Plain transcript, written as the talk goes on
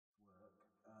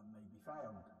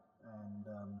found. And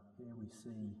here we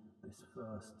see this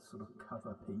first sort of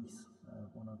cover piece,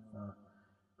 one of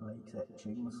Blake's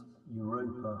etchings,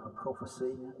 Europa, a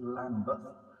Prophecy, Lambeth,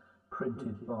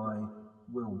 printed by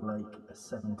Will Blake,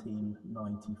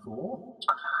 1794.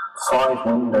 5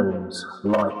 windows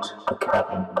light the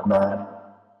cabined man.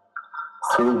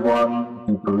 Through one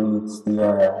he breathes the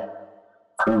air,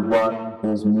 through one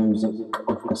his music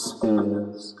of the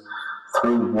spheres,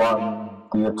 through one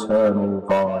the eternal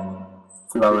vine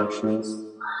flourishes,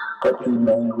 that he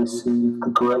may receive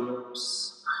the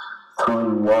grapes.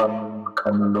 Through one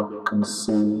can look and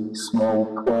see small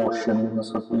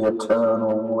portions of the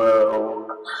eternal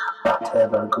world that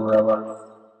ever groweth.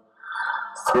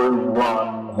 Through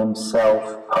one himself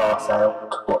pass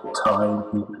out what time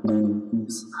he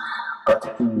please,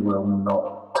 but he will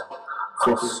not,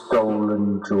 for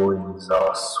stolen joys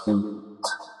are sweet,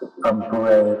 and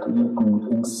bread eaten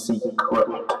in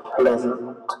secret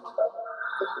pleasant.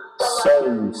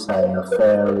 So sang a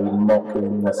fairy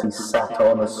mocking as he sat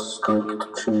on a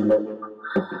streaked tulip,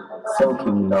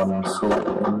 thinking none saw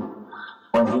him.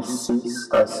 When he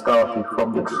ceased, I started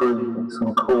from the trees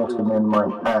and caught him in my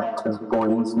hat as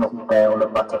boys knock down a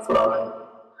butterfly.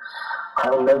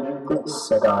 How know you this,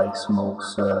 said I, small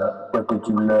sir, where did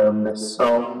you learn this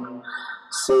song?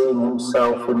 Seeing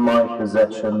himself in my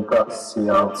possession, thus he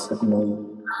answered me,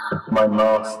 my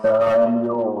master, I am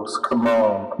yours,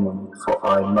 command me, for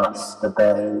I must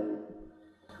obey.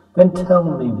 Then tell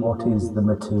me, what is the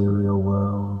material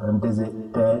world, and is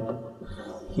it dead?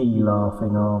 He,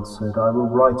 laughing, answered, I will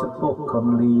write a book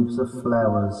on leaves of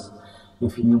flowers,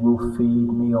 if you will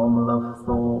feed me on love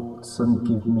thoughts, and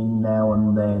give me now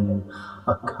and then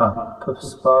a cup of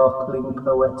sparkling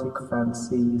poetic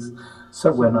fancies,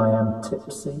 so when I am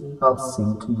tipsy, I'll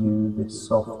sing to you this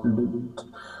soft lute,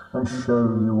 and show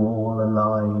you all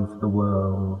alive the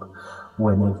world,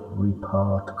 when every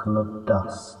particle of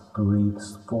dust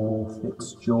breathes forth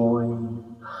its joy.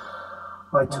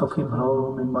 I took him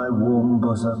home in my warm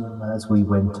bosom as we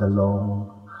went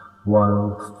along.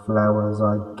 Wild flowers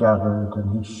I gathered,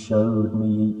 and he showed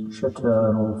me each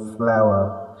eternal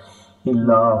flower. He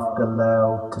laughed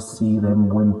aloud to see them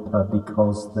whimper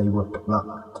because they were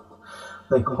plucked.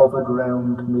 They hovered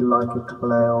round me like a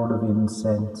cloud of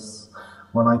incense.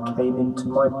 When I came into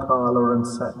my parlour and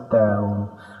sat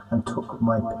down, and took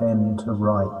my pen to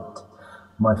write,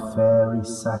 my fairy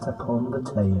sat upon the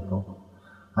table,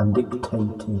 and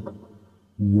dictated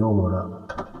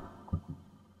Europe.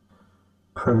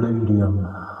 Preludium.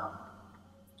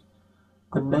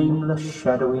 The nameless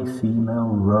shadowy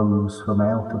female rose from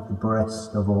out of the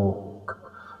breast of Orc,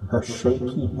 her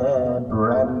shaky hair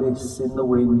brandished in the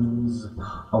winds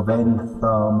of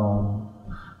Entharmon,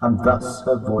 and thus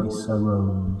her voice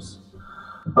arose.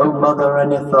 O mother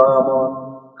Enitharmon,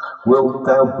 wilt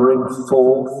thou bring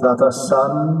forth other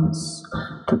sons,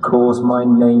 to cause my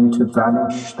name to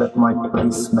vanish, that my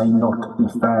place may not be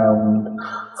found?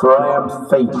 For I am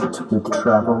faint with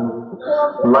travel,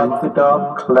 like the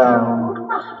dark cloud,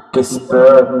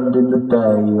 disburdened in the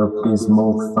day of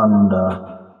dismal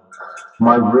thunder.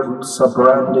 My roots are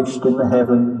brandished in the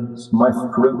heavens, my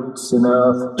fruits in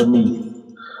earth beneath.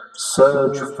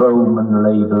 Surge, foam, and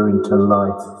labour into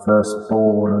life, first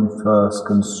born and first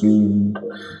consumed,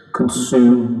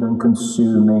 consumed and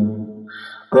consuming.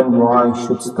 Then why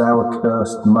shouldst thou,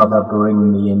 accursed mother,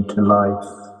 bring me into life?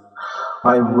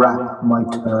 I wrap my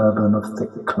turban of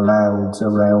thick clouds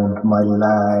around my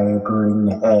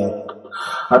labouring head,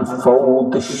 and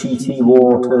fold the sheety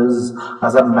waters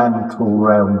as a mantle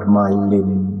round my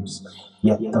limbs.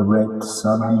 Yet the red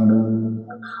sun and moon,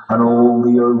 and all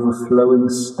the overflowing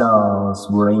stars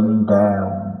rain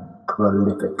down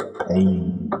prolific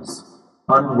pains.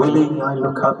 Unwilling I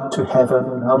look up to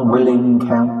heaven, unwilling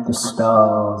count the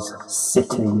stars,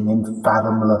 sitting in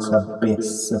fathomless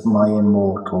abyss of my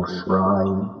immortal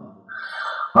shrine.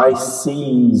 I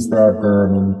seize their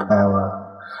burning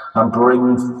power, and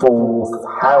bring forth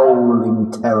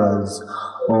howling terrors,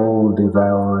 all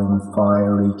devouring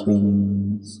fiery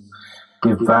kings.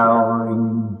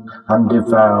 Devouring and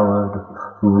devoured,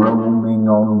 roaming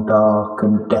on dark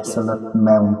and desolate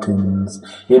mountains,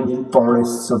 in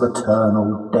forests of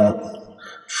eternal death,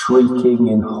 shrieking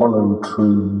in hollow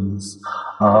trees.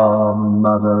 Ah,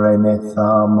 Mother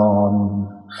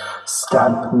Enitharmon,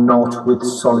 stamp not with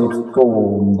solid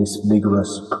form this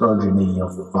vigorous progeny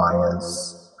of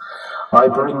fires. I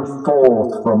bring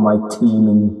forth from my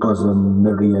teeming bosom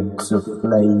myriads of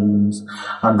flames,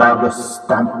 and thou dost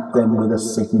stamp them with a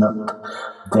signet.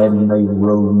 Then they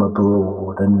roam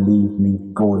abroad and leave me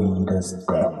void as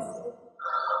death.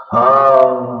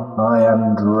 Ah, I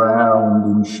am drowned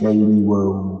in shady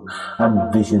woe,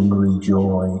 and visionary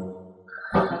joy.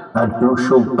 And who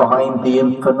shall bind the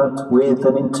infinite with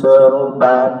an eternal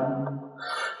band,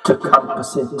 to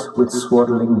compass it with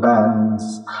swaddling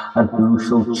bands? And who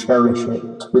shall cherish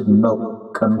it with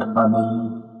milk and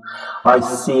honey? I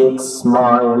see it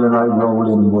smile and I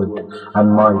roll inward,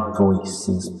 and my voice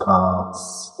is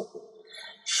past.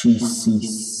 She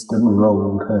ceased and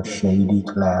rolled her shady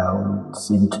clouds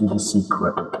into the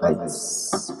secret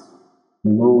place.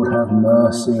 Lord, have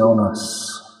mercy on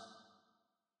us.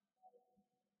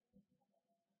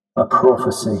 A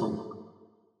prophecy.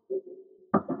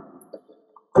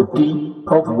 The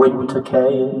deep of winter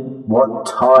came, what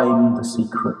time the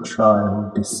secret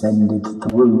child descended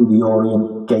through the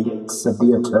orient gates of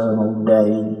the eternal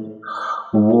day.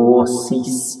 War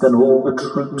ceased, and all the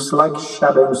troops like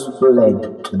shadows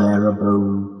fled to their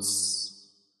abodes.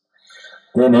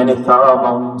 Then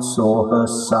Enitharmon saw her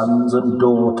sons and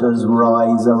daughters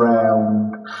rise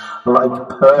around. Like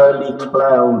pearly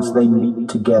clouds they meet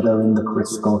together in the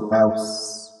crystal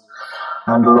house.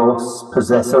 And Los,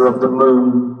 possessor of the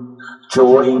moon,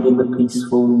 joyed in the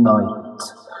peaceful night,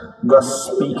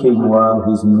 thus speaking while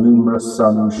his numerous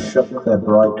sons shook their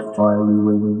bright fiery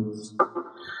wings.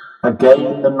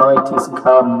 Again the night is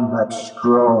come, that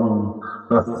strong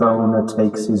Urthona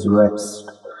takes his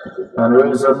rest, and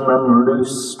Urzan,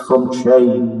 unloosed from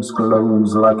chains,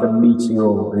 glows like a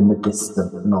meteor in the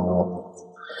distant north.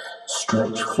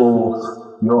 Stretch forth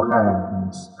your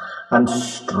hands and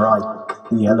strike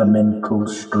the elemental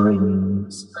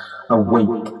strings,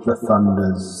 awake the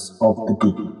thunders of the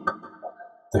deep.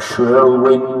 The shrill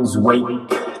winds wake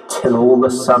till all the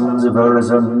sons of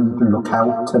Urzan look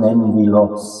out and envy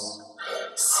loss,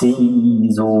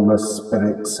 seize all the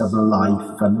spirits of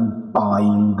life and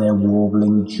bind their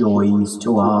warbling joys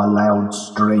to our loud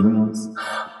strings,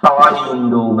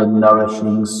 bind all the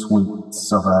nourishing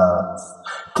sweets of earth,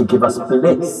 to give us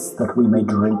bliss that we may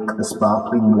drink the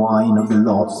sparkling wine of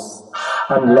loss,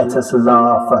 and let us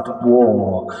laugh at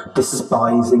war,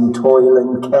 despising toil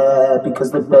and care,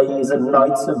 because the days and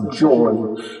nights of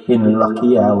joy in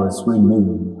lucky hours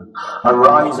renew.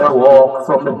 Arise, O Orc,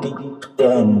 from the deep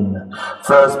den,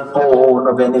 firstborn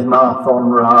of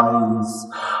Enitharmon, rise,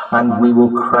 and we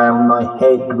will crown thy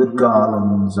head with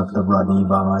garlands of the ruddy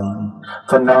vine.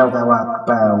 For now thou art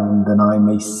bound, and I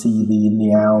may see thee in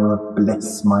the hour of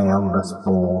bliss, my eldest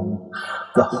born.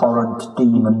 The horrent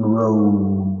demon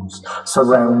rose,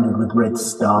 surrounded with red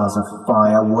stars of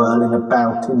fire, whirling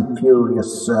about in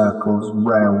furious circles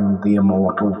round the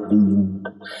immortal fiend.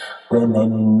 Then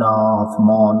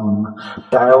Enitharmon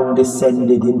down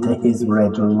descended into his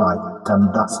red light,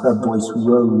 and thus her voice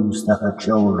rose to her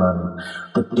children,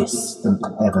 the distant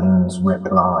heavens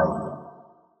reply.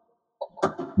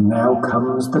 Now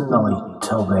comes the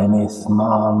night of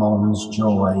Enitharmon's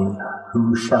joy.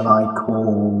 Who shall I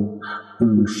call?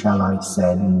 Who shall I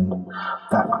send?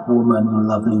 That woman,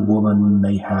 lovely woman,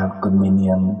 may have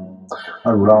dominion.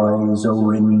 Arise, O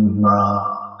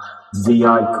Rinra, thee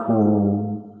I call.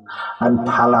 And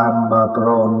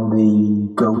Palambron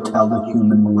thee, go tell the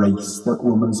human race that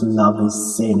woman's love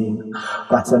is sin,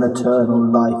 that an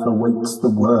eternal life awaits the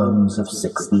worms of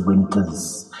 60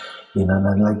 winters, in an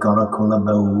allegorical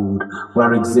abode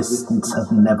where existence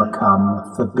hath never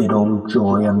come. Forbid all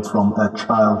joy, and from her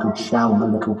childhood shall the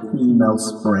little female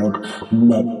spread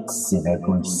nets in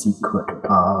every secret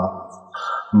path.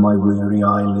 My weary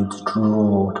eyelids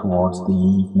draw towards the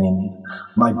evening,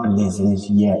 my bliss is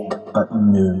yet but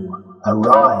new.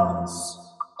 Arise!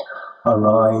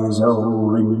 Arise, O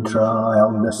Rintra,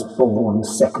 eldest born,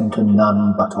 second to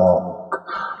none but Orc.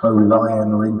 O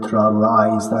lion Rintra,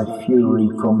 rise thy fury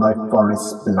from thy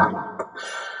forests black.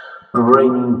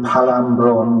 Bring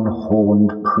Palambron,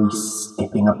 horned priests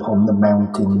skipping upon the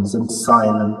mountains, and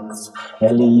silence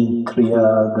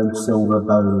Elithria, the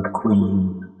silver-bowed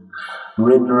queen.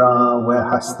 Rinra, where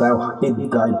hast thou hid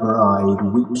thy bride?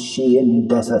 Weeps she in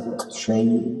desert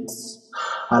shades?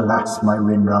 Alas, my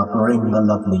Rinra, bring the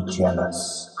lovely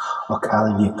jealous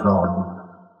Ocalythron.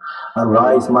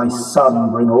 Arise, my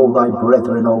son, bring all thy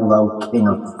brethren, O thou king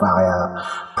of fire.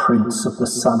 Prince of the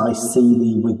sun, I see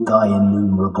thee with thy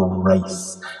innumerable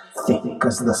race, thick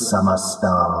as the summer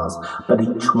stars, but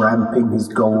each ramping his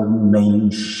golden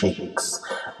mane shakes.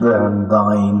 Then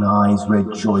thine eyes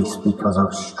rejoice because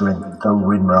of strength, O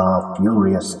Rinra,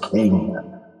 furious king.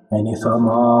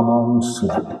 Enitharmon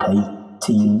slept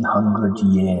 1800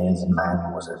 years,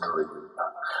 man was a dream.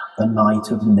 The night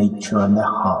of nature and their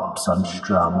harps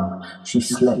unstrung, she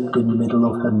slept in middle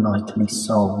of her nightly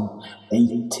song,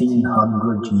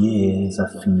 1800 years a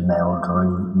female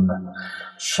dream.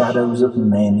 Shadows of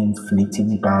men in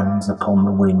fleeting bands upon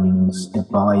the winds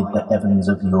divide the heavens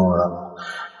of Europe,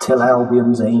 till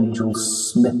Albion's angel,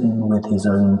 smitten with his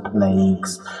own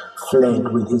plagues,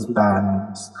 fled with his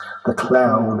bands. The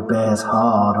cloud bears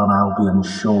hard on Albion's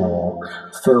shore,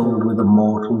 filled with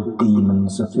immortal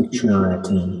demons of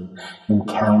futurity. In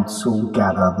council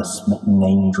gather the smitten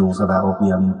angels of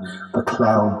Albion. The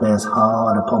cloud bears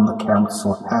hard upon the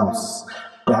council house,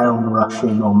 down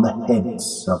rushing on the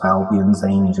heads of Albion's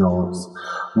angels.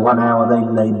 1 hour they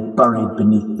lay buried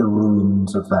beneath the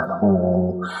ruins of that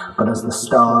hall, but as the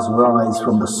stars rise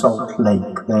from the salt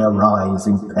lake, they arise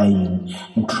in pain,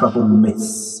 in troubled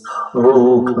mists,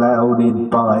 all clouded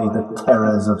by the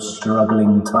terrors of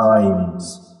struggling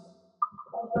times.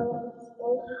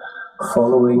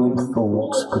 Following in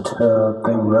thoughts perturbed,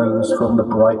 they rose from the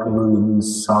bright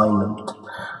ruins silent.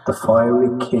 The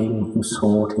fiery king who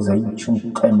sought his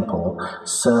ancient temple,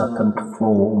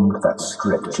 serpent-formed, that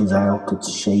stretches out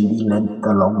its shady length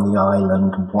along the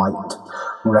island white.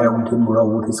 Round him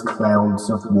rolled his clouds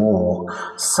of war.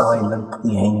 Silent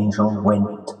the angel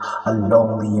went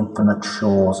along the infinite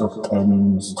shores of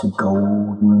Thames to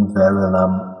golden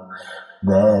Verulam.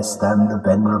 There stand the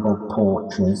venerable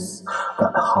porches,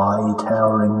 that high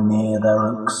towering near their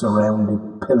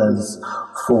oak-surrounded pillars,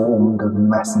 formed of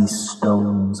massy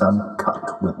stones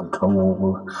uncut with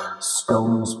toll,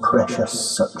 stones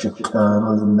precious, such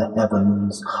eternal in the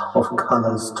heavens, of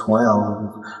colours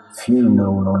 12, few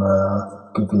known on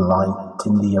earth, give light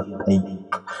in the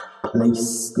opaque,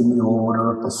 placed in the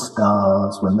order of the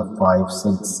stars when the 5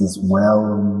 senses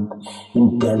whelmed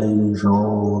in deluge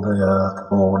all the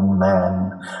earth-born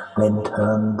man, then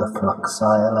turned the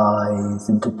fluxile eyes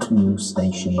into 2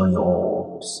 stationary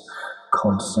orbs,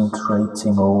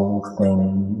 concentrating all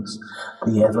things.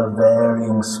 The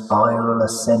ever-varying spiral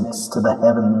ascents to the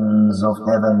heavens of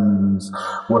heavens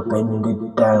were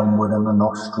bended downward, and the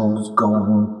nostrils'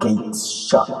 golden gates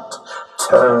shut,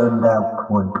 turned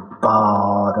outward,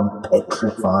 barred and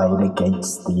petrified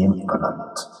against the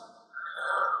infinite.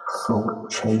 Thought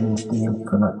changed the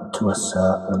infinite to a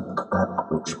serpent, that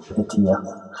which pitieth,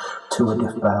 to a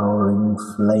devouring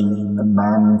flame, and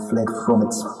man fled from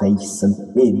its face and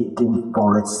hid in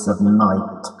forests of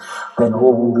night. Then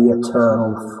all the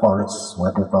eternal forests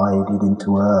were divided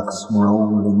into earths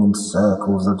rolling in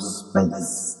circles of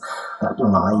space, that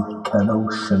like an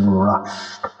ocean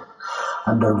rushed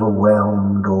and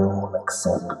overwhelmed all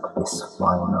except this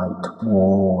finite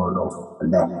wall of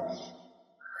flesh.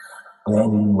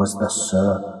 Then was the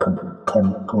serpent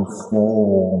temple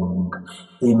formed,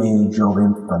 image of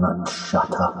infinite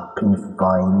shut up in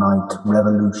finite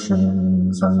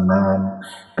revolutions, and man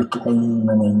became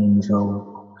an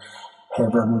angel,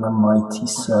 heaven a mighty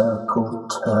circle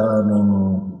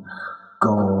turning,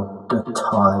 God a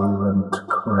tyrant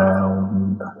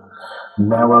crowned.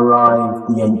 Now arrived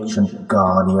the ancient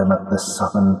guardian at the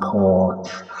southern porch,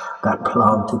 that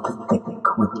planted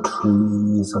thick with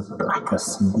trees of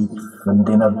blackest leaf, and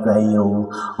in a veil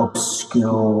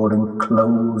obscured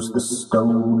enclosed the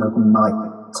stone of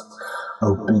night.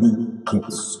 Oblique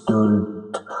it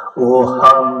stood,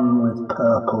 o'erhung with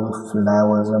purple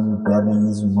flowers and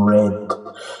berries red,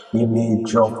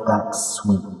 image of that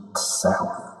sweet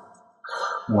south,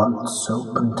 once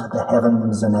open to the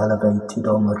heavens and elevated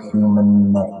on the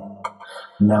human neck,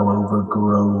 now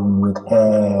overgrown with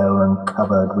hair and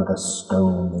covered with a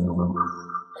stony roof.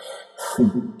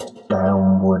 Feet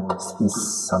downward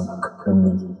is sunk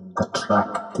beneath the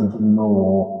tractive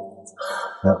north,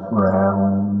 that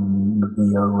round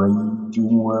the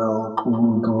raging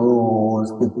whirlpool draws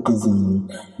the dizzy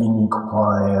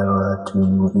inquirer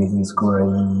to his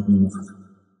grave.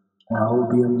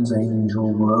 Albion's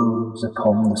angel rose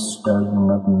upon the stone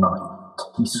of night.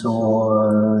 He saw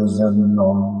arisen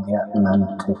on the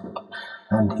Atlantic,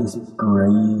 and his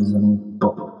brazen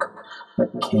book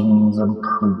that kings and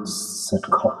priests had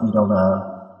copied on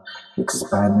earth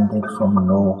expanded from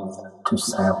north to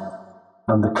south,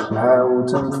 and the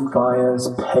clouds and fires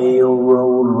pale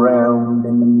rolled round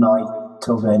in the night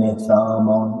of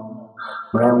Enitharmon.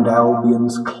 Round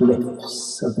Albion's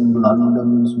cliffs of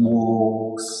London's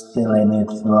walls still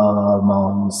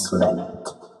Enitharmon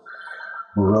slept.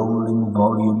 Rolling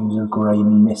volumes of grey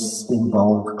mist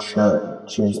involved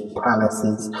churches,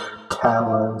 palaces,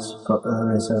 towers, for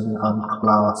Urizen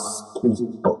unclasped his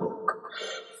book,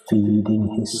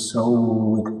 feeding his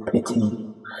soul with pity.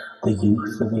 The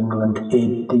youth of England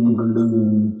hid in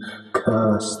gloom,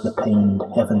 cursed the pained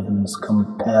heavens,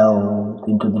 compelled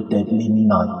into the deadly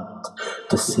night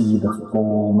to see the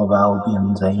form of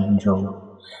Albion's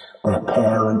angel. Their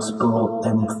parents brought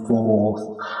them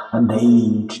forth, and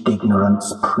aged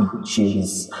ignorance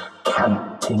preaches,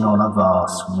 canting on a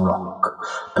vast rock,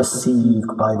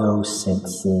 perceived by those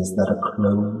senses that are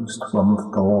closed from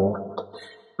thought,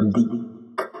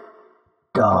 bleak,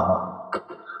 dark,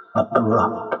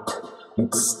 abrupt,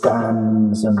 it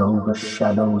stands and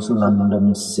overshadows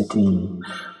London city.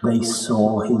 They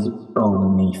saw his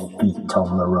bony feet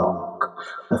on the rock,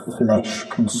 the flesh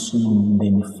consumed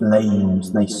in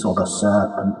flames. They saw the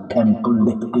serpent temple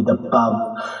lifted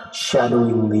above,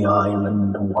 shadowing the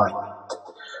island white.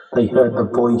 They heard the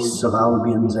voice of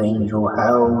Albion's angel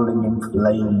howling in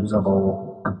flames of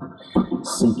awe,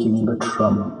 seeking the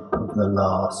trump of the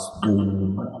last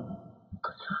doom.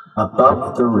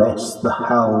 Above the rest, the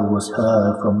howl was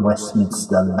heard from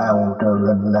Westminster, louder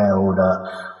and louder.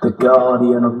 The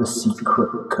guardian of the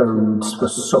secret codes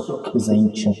forsook his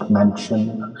ancient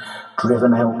mansion,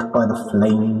 driven out by the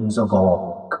flames of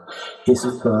Orc. His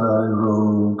fur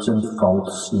robes and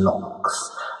false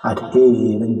locks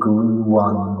adhered and grew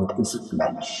one with his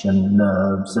flesh, and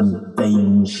nerves and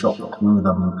veins shot through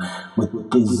them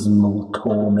with dismal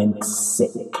torment,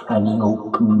 sick, hanging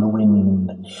open the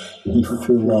wind. He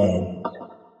fled,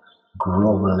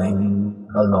 grovelling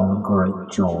along Great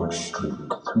George Street,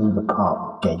 through the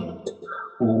Park Gate.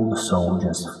 All the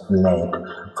soldiers fled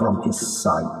from his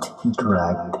sight. He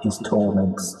dragged his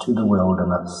torments to the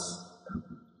wilderness.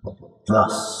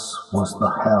 Thus was the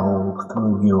howl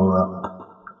through Europe.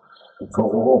 For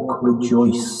Orc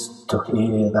rejoiced to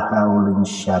hear the howling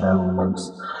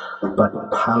shadows, but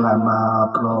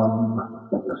Palamabron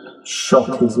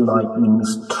shot his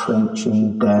lightnings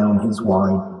trenching down his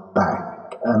wide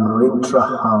back, and Rintra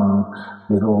hung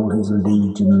with all his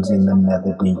legions in the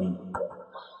nether deep.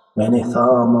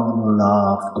 Enitharmon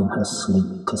laughed in her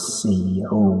sleep to see,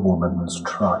 O woman's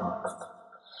triumph.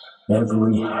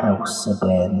 Every house a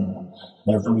den,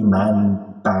 every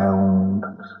man bound,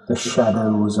 the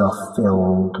shadows are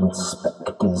filled with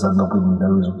spectres, and the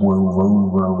windows wove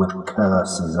over with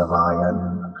curses of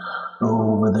iron.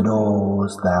 Over the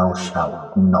doors thou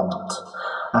shalt not,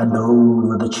 and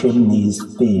over the chimneys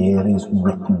fear is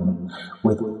written,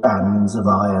 with bands of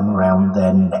iron round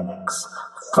their necks,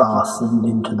 fastened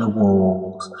into the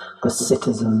walls. The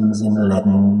citizens in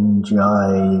leaden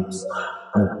gyves,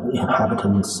 the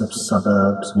inhabitants of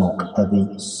suburbs walk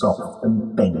heavy, soft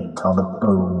and bent are the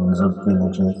bones of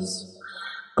villages.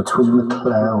 Between the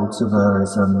clouds of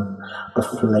Urizen, the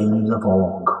flames of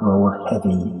Orc roll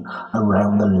heavy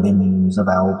around the limbs of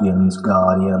Albion's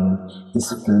guardian,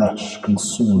 his flesh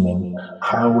consuming,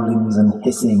 howlings and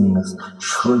hissings,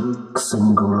 shrieks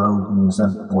and groans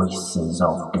and voices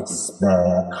of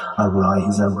despair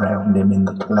arise around him in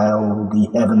the cloudy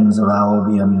heavens of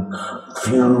Albion,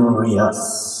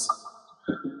 furious.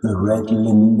 The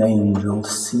red-limbed angel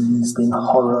seized in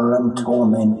horror and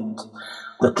torment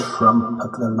the trump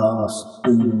of the last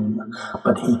doom,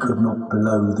 but he could not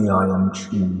blow the iron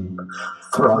tube.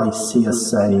 Thrice he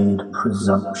essayed,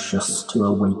 presumptuous to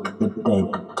awake the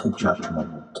dead to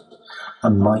judgment.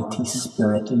 A mighty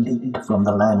spirit leaped from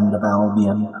the land of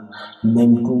Albion,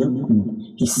 named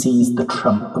Newton. He seized the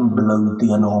trump and blowed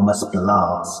the enormous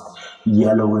blast.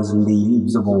 Yellow as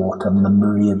leaves of autumn, the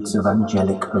myriads of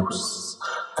angelic hosts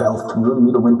fell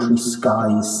through the wintry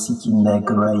skies, seeking their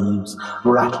graves,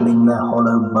 rattling their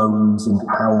hollow bones in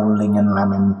howling and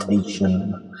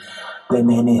lamentation. Then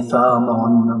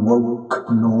Enitharmon woke,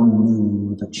 nor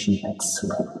knew that she had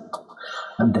slept,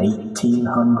 and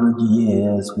 1800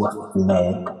 years were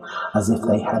fled as if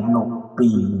they had not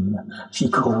been. She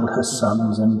called her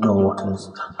sons and daughters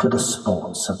to the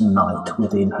sports of night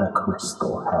within her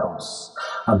crystal house,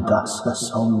 and thus her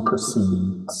song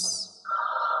proceeds.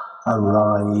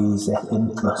 Arise,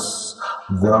 Ethynthus,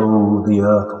 though the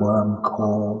earthworm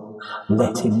call,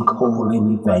 let him call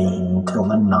in vain till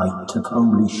the night of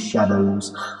holy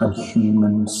shadows and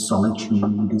human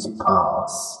solitude is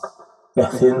past.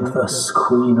 Ethynthus,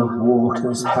 queen of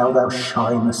waters, how thou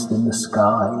shinest in the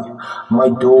sky! My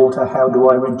daughter, how do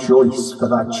I rejoice, for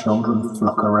thy children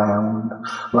flock around,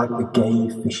 like the gay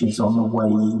fishes on the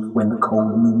wave when the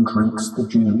cold moon drinks the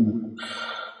dew.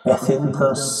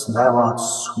 Ethynthus, thou art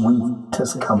sweet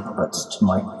as comforts to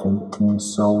my fainting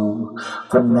soul,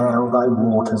 for now thy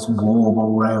waters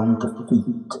warble round the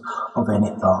feet of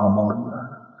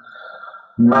Enitharmon.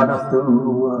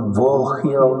 Manathu,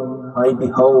 Vorchion, I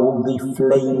behold thee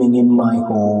flaming in my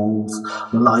halls.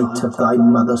 Light of thy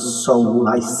mother's soul,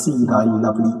 I see thy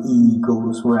lovely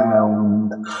eagles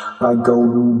round. Thy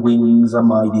golden wings are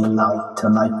my delight,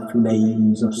 and thy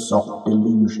flames of soft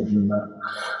delusion.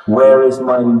 Where is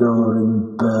my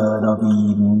luring bird of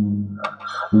Eden?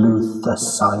 Loose the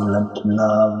silent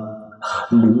love.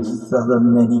 Luther, the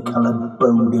many-coloured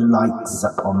bow delights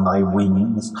upon thy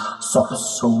wings, soft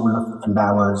soul of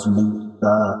flowers,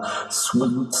 Luther,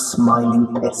 sweet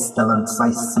smiling pestilence,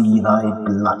 I see thy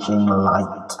blushing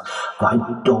light. Thy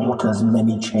daughters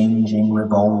many-changing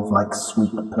revolve like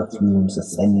sweet perfumes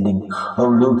ascending, O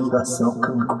Luther,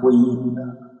 silken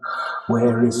queen.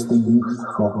 Where is the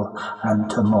youthful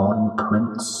Antamon,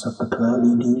 prince of the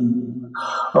pearly dew?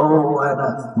 O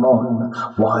Anathmon,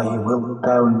 why wilt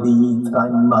thou leave thy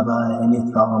mother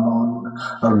Enitharmon?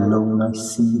 Alone I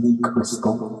see thee,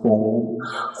 crystal form,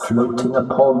 floating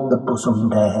upon the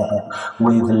bosomed air,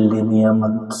 with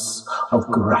lineaments of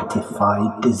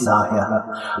gratified desire.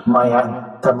 My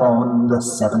Antamon, the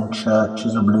 7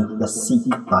 churches of Luther seek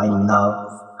thy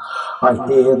love. I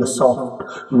hear the soft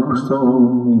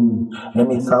Ruthum in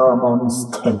Enitharmon's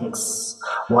tents.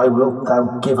 Why wilt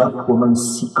thou give up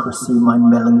woman's secrecy, my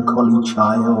melancholy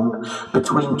child?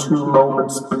 Between 2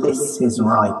 moments bliss is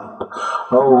ripe.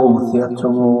 O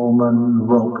Theaterwoman,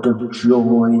 robbed of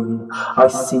joy, I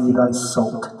see thy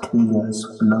salt tears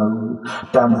flow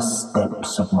down the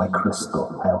steps of my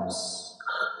crystal house.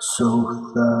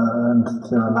 Sotha and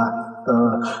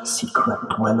Thirlatha, secret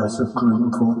dwellers of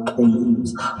dreamful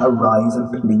caves, arise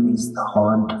and please the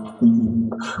horned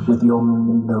fiend with your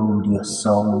melodious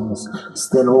songs.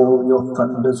 Still all your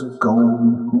thunders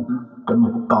gold, hoofed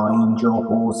and bind your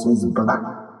horses black.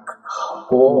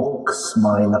 Hawk,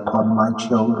 smile upon my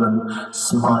children,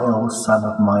 smile, son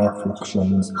of my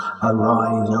afflictions.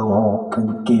 Arise, O hawk,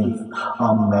 and give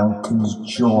our mountains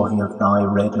joy of thy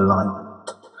red light.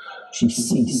 She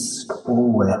ceased,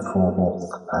 all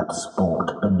wherefore that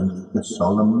sport beneath the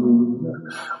solemn moon.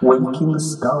 Waking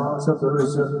stars have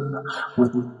risen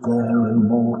with their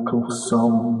immortal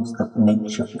songs, that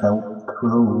nature felt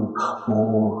through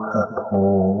all her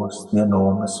pores the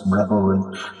enormous revelry,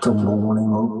 till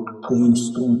morning opened the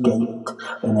eastern gate,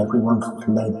 and everyone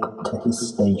fled to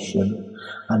his station,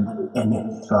 and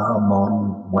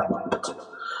Enitharmon wept.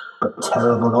 But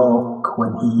terrible Orc,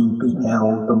 when he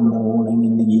beheld the morning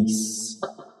in the east,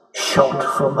 shot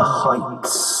from the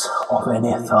heights of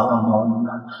Enitharmon,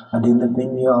 and in the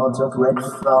vineyards of red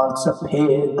France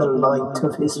appeared the light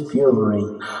of his fury.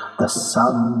 The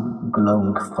sun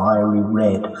glowed fiery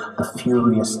red, the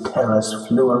furious terrors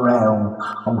flew around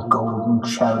on golden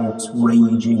chariots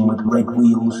raging with red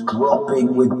wheels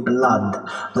dropping with blood,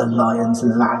 the lions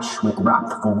lash with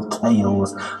wrathful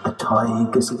tails, the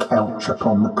tigers couch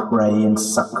upon the prey and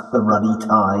suck the ruddy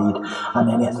tide, and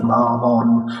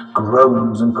Enitharmon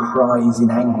groans and cries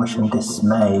in anguish and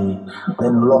dismay.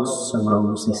 Then loss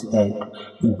arose his head,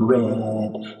 he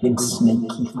reared in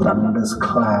snaky thunders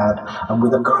clad, and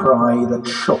with a cry that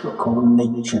shook all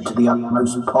nature to the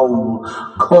utmost pole,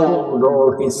 called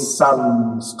all his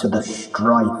sons to the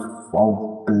strife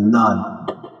of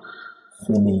blood.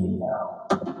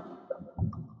 Finis.